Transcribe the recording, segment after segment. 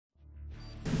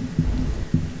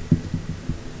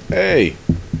Hey,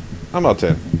 I'm out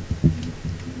 10.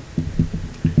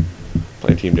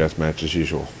 Playing team deathmatch as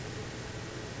usual.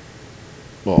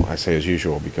 Well, I say as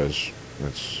usual because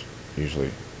that's usually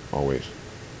always.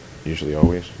 Usually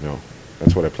always? No.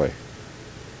 That's what I play.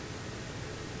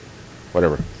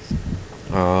 Whatever.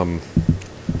 Team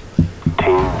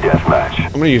deathmatch.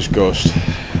 I'm gonna use Ghost.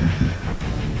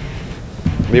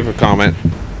 Leave a comment.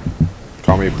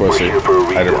 Call me a pussy.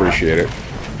 I'd appreciate it.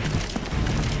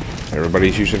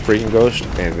 Everybody's using freaking Ghost,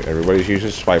 and everybody's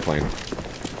using Spy Plane.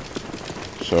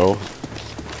 So,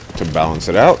 to balance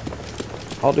it out,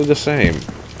 I'll do the same.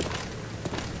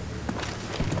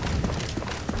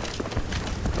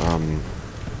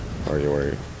 Where are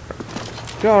you?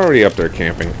 You're already up there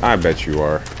camping. I bet you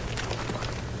are.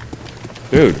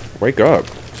 Dude, wake up.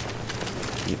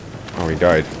 Oh, he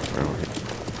died. Oh,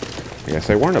 I guess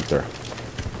they weren't up there.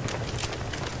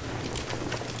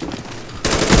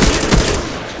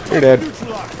 You're dead.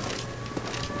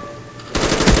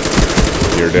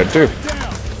 You're dead too.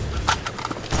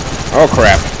 Oh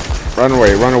crap. Run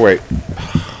away, run away.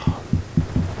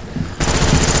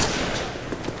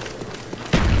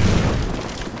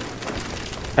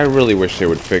 I really wish they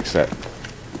would fix that.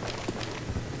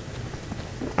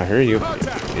 I hear you.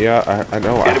 Yeah, I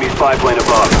know. Enemy spy plane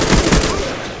above.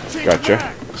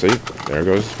 Gotcha. See? There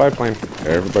goes the spy plane.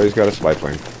 Everybody's got a spy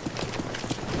plane.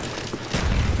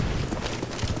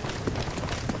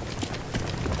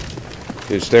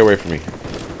 Dude, stay away from me.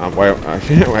 Why I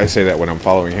say that when I'm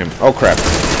following him? Oh crap!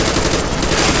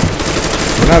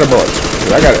 Run out of bullets.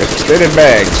 Dude, I got extended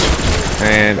bags,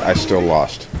 and I still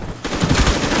lost.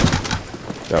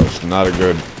 That was not a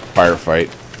good firefight.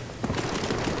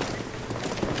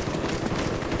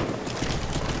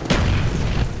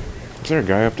 Is there a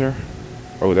guy up there?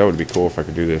 Oh, that would be cool if I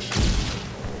could do this.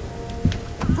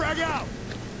 Frag out.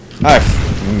 I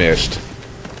missed.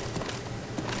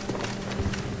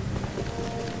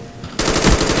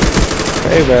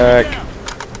 Payback.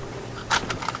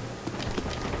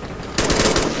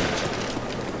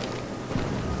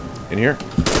 In here?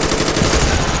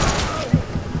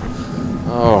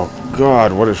 Oh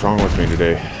God, what is wrong with me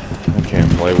today? I can't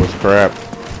play with crap.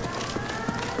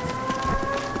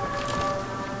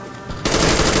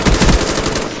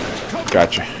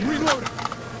 Gotcha.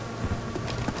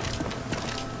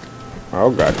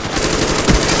 Oh God.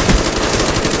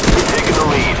 We're taking the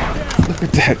lead. Look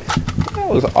at that. That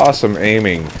was awesome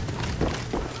aiming.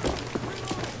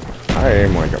 I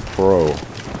aim like a pro.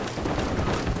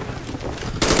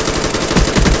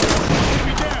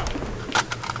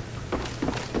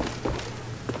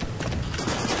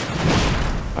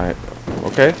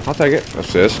 Okay, I'll take it.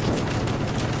 Assist.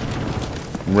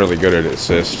 I'm really good at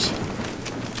assists.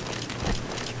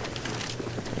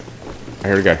 I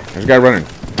heard a guy. There's a guy running.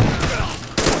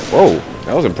 Whoa,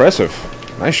 that was impressive.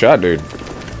 Nice shot, dude.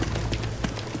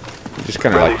 He just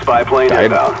kind of like spy plane died.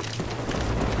 inbound.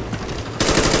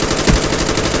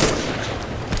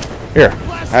 Here,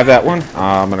 have that one.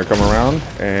 I'm gonna come around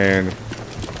and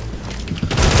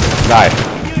die.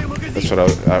 That's what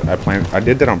I planned. I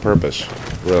did that on purpose.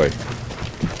 Really.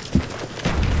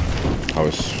 I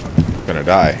was gonna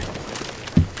die.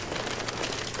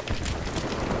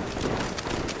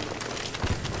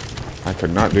 I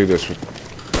could not do this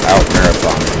without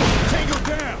Marathon.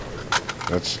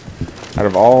 That's, out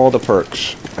of all the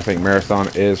perks, I think Marathon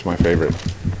is my favorite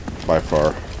by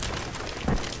far.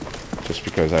 Just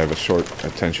because I have a short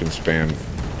attention span,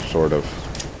 sort of.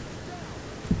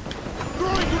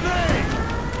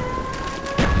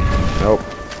 Nope.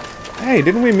 Hey,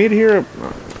 didn't we meet here?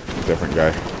 Oh, different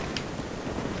guy.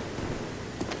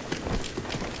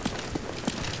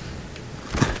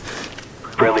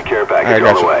 Friendly care package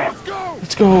on the way.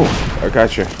 Let's go. I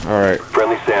got you. All right.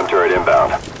 Friendly SAM turret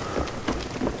inbound.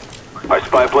 Our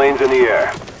spy plane's in the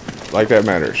air. Like that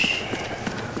matters.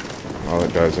 All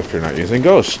it does if you're not using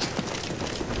Ghost.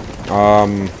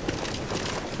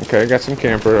 Okay, I got some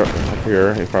camper up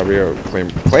here. He's probably a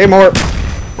Claymore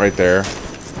right there.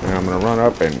 And I'm gonna run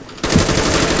up and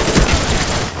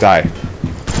die.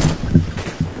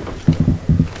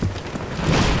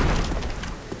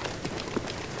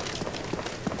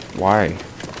 Why?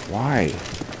 Why?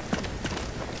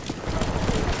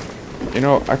 You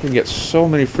know, I could get so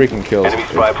many freaking kills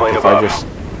if I just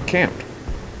camped.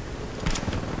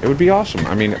 It would be awesome.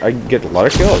 I mean, I get a lot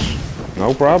of kills.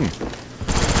 No problem.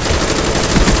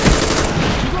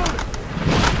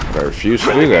 But I refuse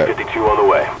to do that. 52 on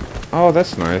the way. Oh,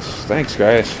 that's nice. Thanks,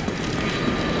 guys.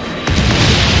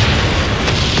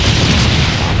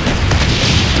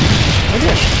 Oh,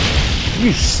 yes.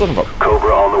 You son of a...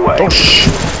 Cobra on the way. Oh, shh.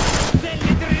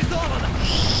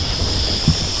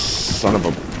 Son of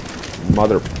a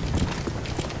mother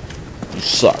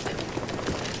suck.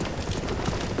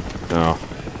 No,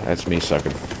 that's me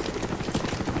sucking.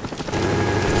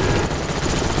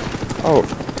 Oh,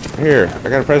 here, I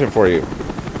got a present for you.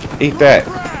 Eat that,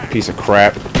 piece of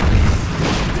crap.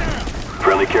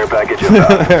 Friendly care package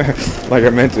inbound. Like I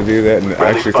meant to do that and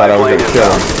Friendly actually spy thought I was plane going to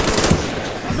kill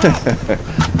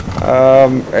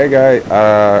him. Hey guy,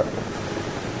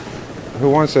 who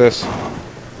wants this?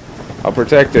 I'll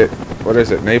protect it. What is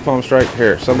it, napalm strike?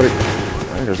 Here, somebody,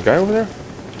 hey, there's a guy over there?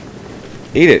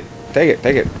 Eat it, take it,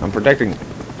 take it. I'm protecting.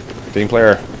 Team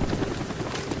player.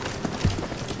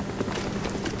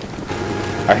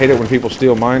 I hate it when people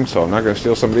steal mine, so I'm not going to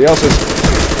steal somebody else's.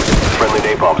 Friendly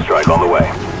napalm strike on the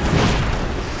way.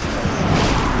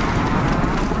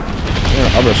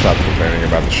 Yeah, I'm going to stop complaining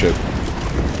about the shit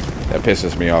that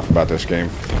pisses me off about this game.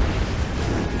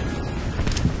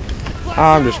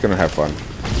 I'm just going to have fun.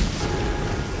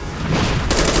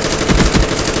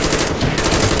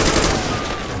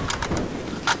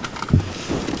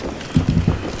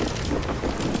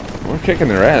 We're kicking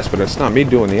their ass, but it's not me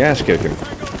doing the ass kicking.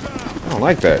 I don't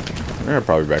like that. They're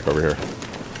probably back over here.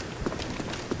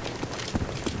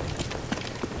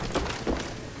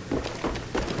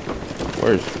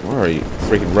 Where are you?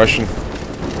 Freaking Russian?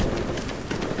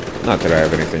 Not that I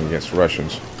have anything against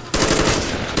Russians.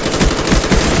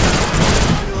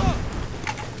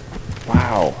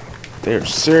 Wow. They're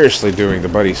seriously doing the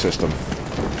buddy system.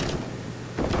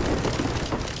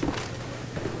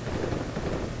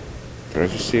 Did I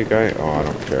just see a guy? Oh, I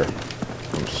don't care.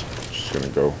 I'm just gonna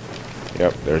go.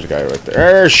 Yep, there's a guy right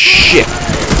there. Shit!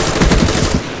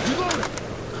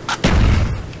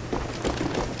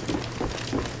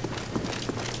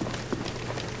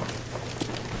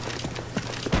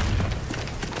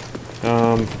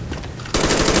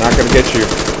 Not gonna get you.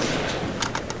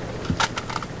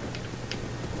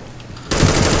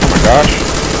 Oh my gosh.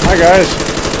 Hi guys.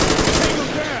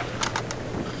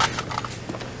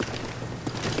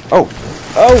 Oh!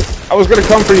 Oh! I was gonna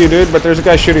come for you, dude, but there's a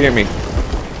guy shooting at me.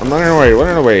 I'm running away,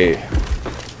 running away.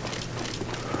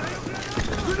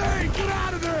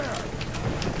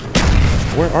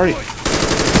 Where are you?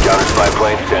 Counter spy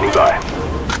plane standing by.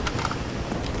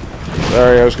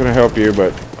 Sorry, I was gonna help you,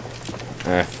 but...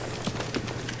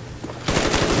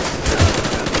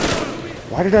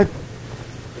 Why did I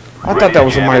thought that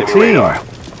was in my team.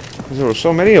 Because there were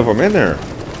so many of them in there.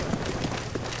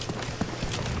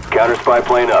 Counter spy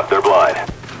plane up. They're blind.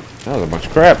 That was a bunch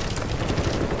of crap.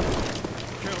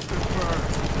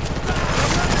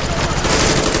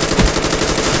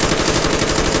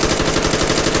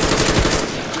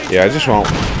 Yeah, I just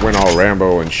went all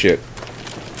Rambo and shit.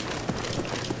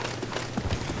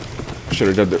 Should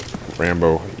have done the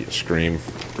Rambo scream.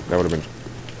 That would have been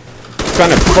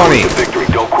kind of funny. Victory.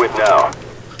 Don't quit now.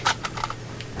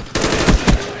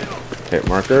 Hit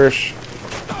markers.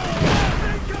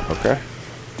 Okay.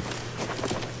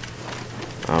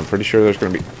 I'm pretty sure there's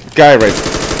gonna be a guy right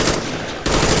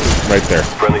there.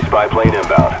 Friendly spy plane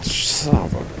inbound. Son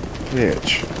of a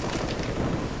bitch.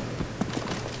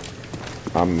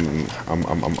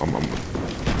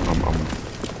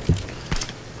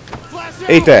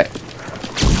 Ate that.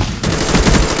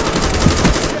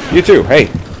 You too. Hey. You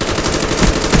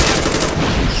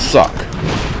suck.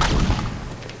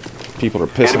 People are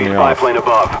pissing Enemy me spy off. plane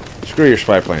above. Screw your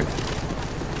spy plane.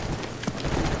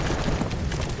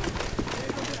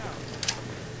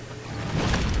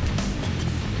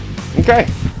 Okay.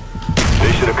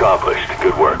 Mission accomplished.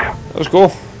 Good work. That was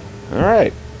cool.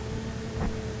 Alright.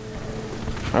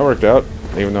 That worked out.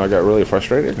 Even though I got really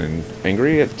frustrated and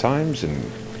angry at times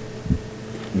and...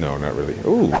 No, not really.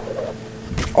 Ooh.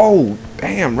 Oh,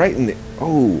 damn. Right in the...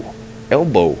 Oh.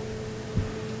 Elbow.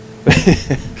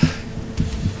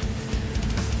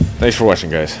 Thanks for watching,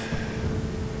 guys.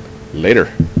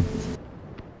 Later.